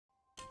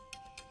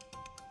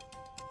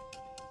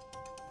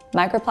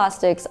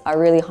Microplastics are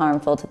really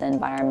harmful to the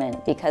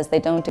environment because they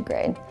don't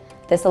degrade.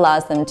 This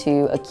allows them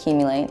to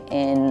accumulate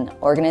in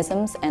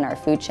organisms and our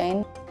food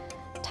chain.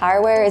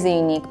 Tire wear is a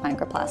unique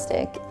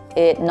microplastic.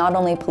 It not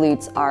only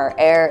pollutes our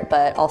air,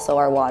 but also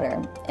our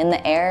water. In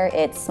the air,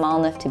 it's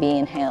small enough to be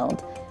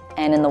inhaled,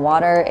 and in the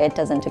water, it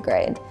doesn't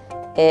degrade.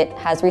 It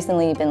has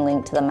recently been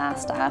linked to the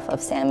mastaf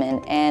of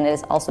salmon, and it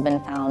has also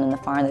been found in the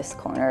farthest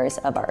corners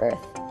of our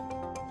Earth.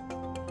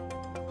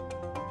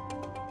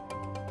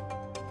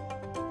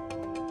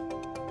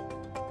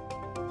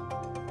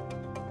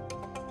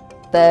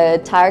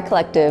 The Tyre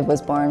Collective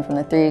was born from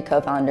the 3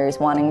 co-founders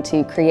wanting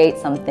to create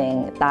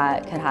something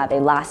that could have a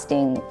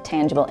lasting,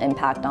 tangible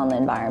impact on the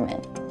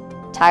environment.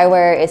 Tire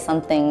wear is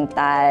something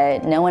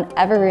that no one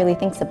ever really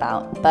thinks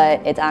about,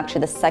 but it's actually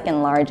the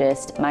 2nd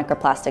largest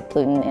microplastic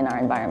pollutant in our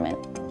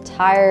environment.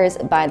 Tires,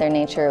 by their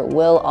nature,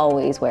 will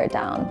always wear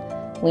down.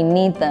 We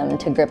need them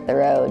to grip the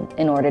road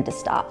in order to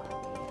stop.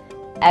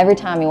 Every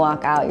time you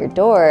walk out your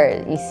door,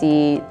 you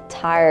see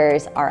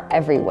tires are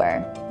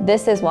everywhere.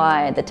 This is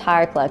why the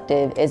Tyre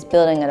Collective is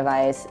building a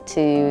device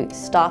to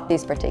stop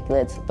these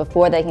particulates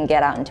before they can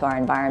get out into our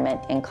environment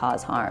and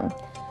cause harm.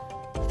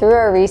 Through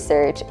our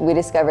research, we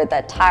discovered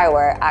that tire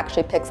wear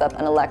actually picks up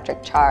an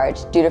electric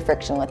charge due to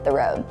friction with the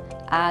road.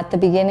 At the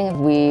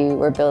beginning, we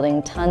were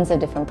building tons of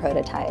different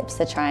prototypes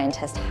to try and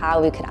test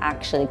how we could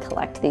actually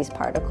collect these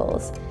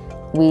particles.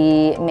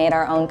 We made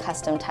our own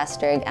custom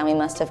test rig, and we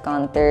must have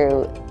gone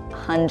through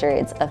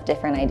hundreds of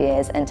different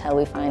ideas until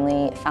we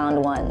finally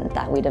found one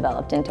that we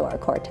developed into our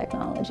core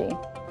technology.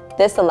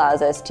 This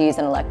allows us to use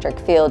an electric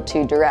field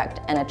to direct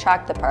and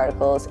attract the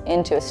particles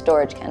into a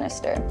storage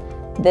canister.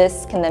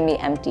 This can then be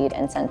emptied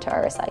and sent to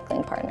our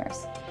recycling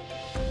partners.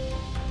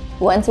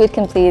 Once we'd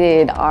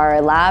completed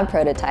our lab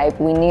prototype,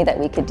 we knew that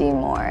we could do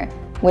more.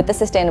 With the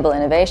Sustainable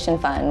Innovation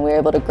Fund, we were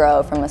able to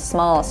grow from a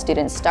small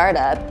student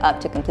startup up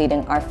to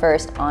completing our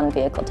first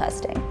on-vehicle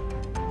testing.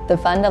 The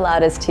fund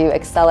allowed us to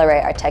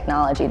accelerate our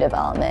technology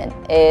development.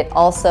 It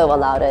also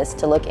allowed us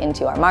to look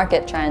into our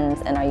market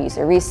trends and our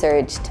user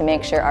research to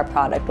make sure our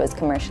product was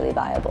commercially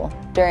viable.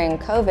 During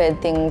COVID,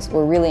 things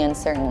were really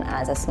uncertain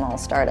as a small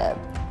startup.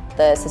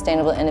 The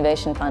Sustainable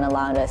Innovation Fund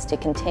allowed us to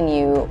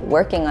continue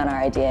working on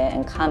our idea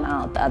and come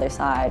out the other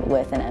side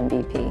with an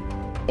MVP.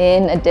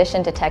 In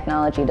addition to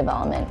technology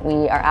development,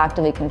 we are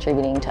actively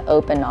contributing to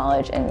open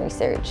knowledge and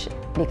research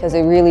because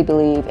we really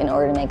believe in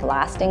order to make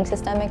lasting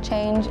systemic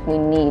change, we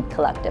need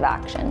collective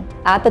action.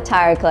 At the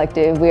Tyre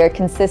Collective, we are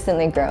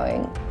consistently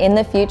growing. In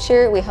the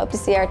future, we hope to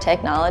see our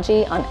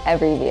technology on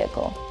every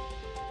vehicle.